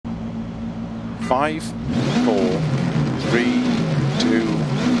5, 4, 3, 2,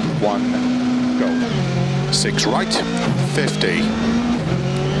 1, go. 6 right, 50.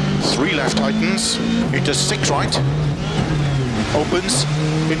 3 left tightens, into 6 right, opens,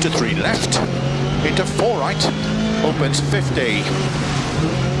 into 3 left, into 4 right, opens 50.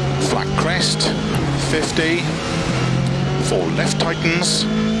 Flat crest, 50. 4 left tightens,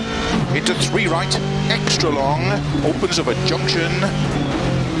 into 3 right, extra long, opens of a junction,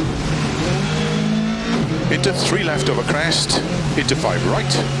 into 3 left over crest, into 5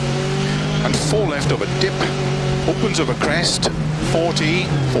 right, and 4 left over dip, opens over crest, 40,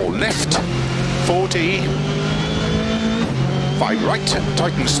 4 left, 40, 5 right,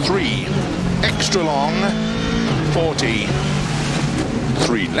 tightens 3, extra long, 40,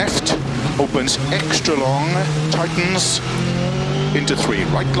 3 left, opens extra long, tightens, into 3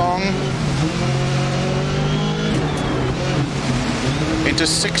 right long, into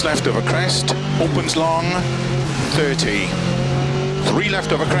 6 left over crest, opens long, 30, 3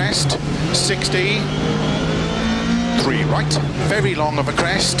 left over crest, 60, 3 right, very long over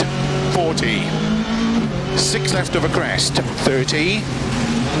crest, 40, 6 left over crest, 30,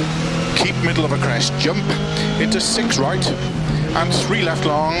 keep middle of a crest, jump, into 6 right, and 3 left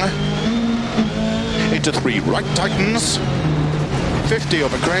long, into 3 right tightens, 50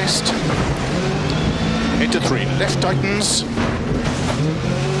 over crest, into 3 left tightens,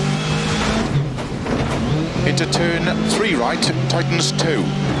 into turn 3 right, tightens 2,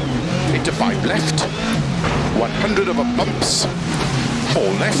 into 5 left, 100 over bumps, 4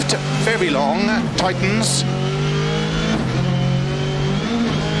 left, very long, tightens,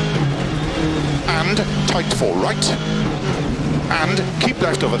 and tight 4 right, and keep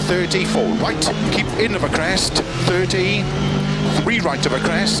left over 30, 4 right, keep in of a crest, 30, 3 right of a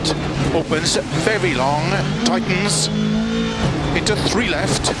crest, opens, very long, tightens, into 3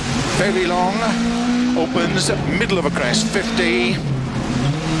 left, very long, opens, middle of a crest, 50,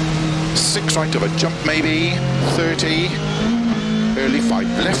 6 right of a jump maybe, 30, early 5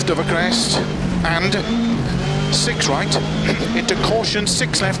 left of a crest, and 6 right, into caution,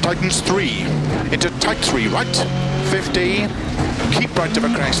 6 left, tightens 3, into tight 3 right, 50, keep right of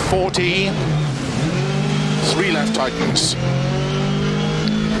a crest, 40, 3 left tightens,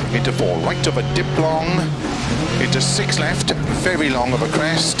 into 4 right of a dip long, into 6 left, very long of a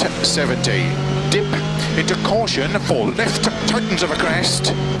crest, 70, dip, into caution, 4 left, tightens of a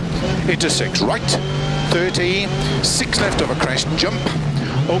crest, into 6 right, 30, 6 left of a crest, jump,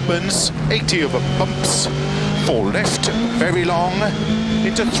 opens, 80 over bumps, 4 left, very long,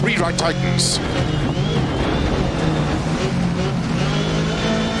 into 3 right tightens,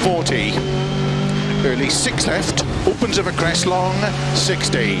 40, early 6 left, opens of a crest long,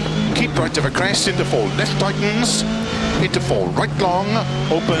 60, keep right of a crest, into 4 left tightens, into 4 right long,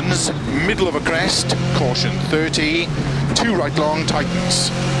 opens, middle of a crest, caution 30, 2 right long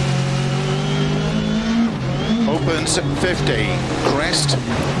tightens, opens 50, crest,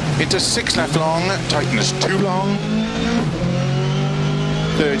 into 6 left long, tightens 2 long,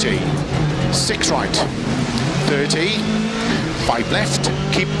 30, 6 right, 30, 5 left,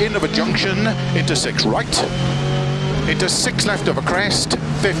 keep in of a junction, into 6 right, into 6 left of a crest,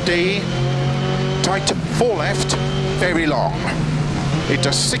 50, tight 4 left, very long,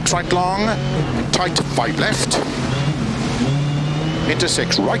 into 6 right long, tight 5 left, into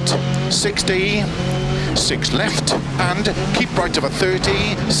 6 right, 60, 6 left, and keep right of a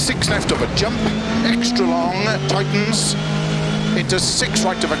 30, 6 left of a jump, extra long, tightens, into 6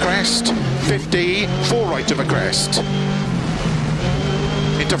 right of a crest, 50, 4 right of a crest,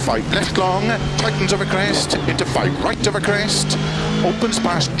 into 5 left long, tightens of a crest, into 5 right of a crest, opens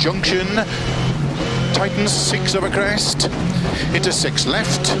past junction, tightens 6 of a crest, into 6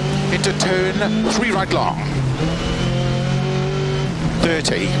 left, into turn 3 right long,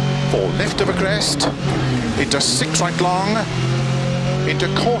 30, 4 left of a crest, into 6 right long, into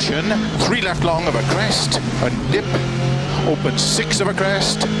caution, 3 left long of a crest, and dip, opens 6 of a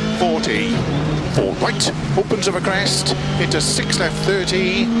crest, 40, 4 right, opens of a crest, into 6 left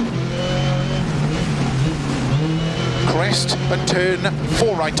 30, crest and turn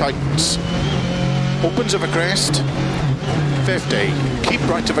 4 right tightens, opens of a crest, 50, keep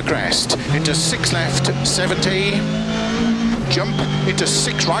right of a crest, into 6 left 70, jump into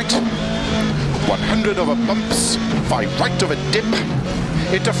 6 right, 100 over bumps, 5 right of a dip,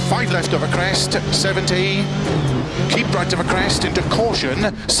 into 5 left of a crest, 70, keep right of a crest, into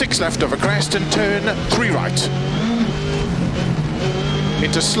caution, 6 left of a crest and turn 3 right,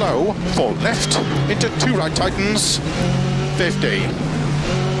 into slow, 4 left, into 2 right tightens, 50,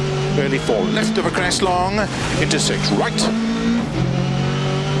 early 4 left of a crest long, into 6 right,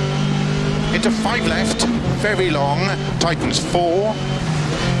 into 5 left, very long, tightens 4,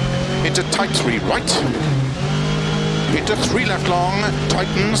 into tight 3 right, into 3 left long,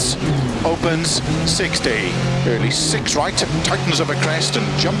 tightens, opens 60, early 6 right, tightens over crest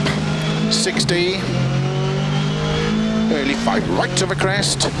and jump, 60, early 5 right over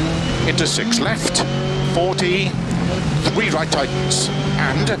crest, into 6 left, 40, 3 right tightens,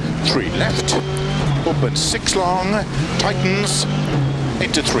 and 3 left, opens 6 long, tightens,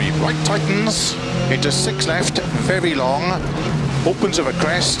 into 3 right tightens, into 6 left, very long, opens over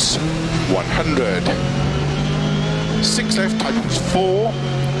crests, 100. 6 left tightens 4,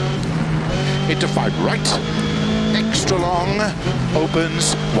 into 5 right, extra long,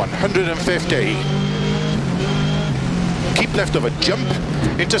 opens 150. Keep left over jump,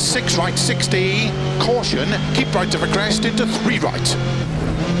 into 6 right 60, caution, keep right over crest, into 3 right,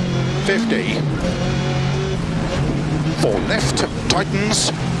 50. 4 left,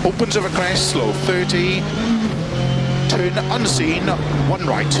 tightens, opens over crest, slow 30, turn unseen, 1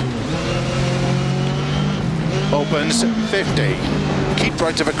 right, opens 50, keep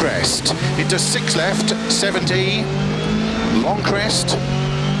right over crest, into 6 left, 70, long crest,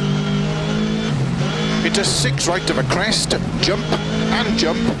 into 6 right of a crest, jump and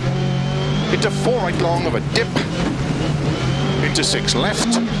jump, into 4 right long of a dip, into 6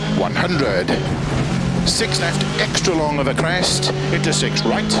 left, 100, 6 left extra long of a crest, into 6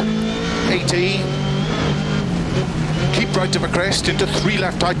 right, 80, keep right of a crest, into 3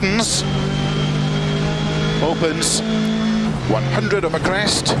 left tightens, opens 100 of a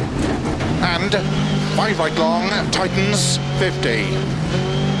crest, and 5 right long, tightens 50,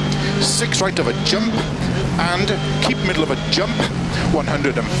 6 right of a jump, and keep middle of a jump,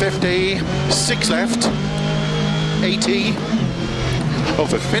 150, 6 left, 80,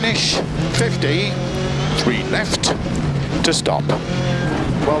 over finish, 50, 3 left to stop.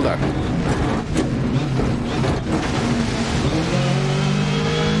 Well done.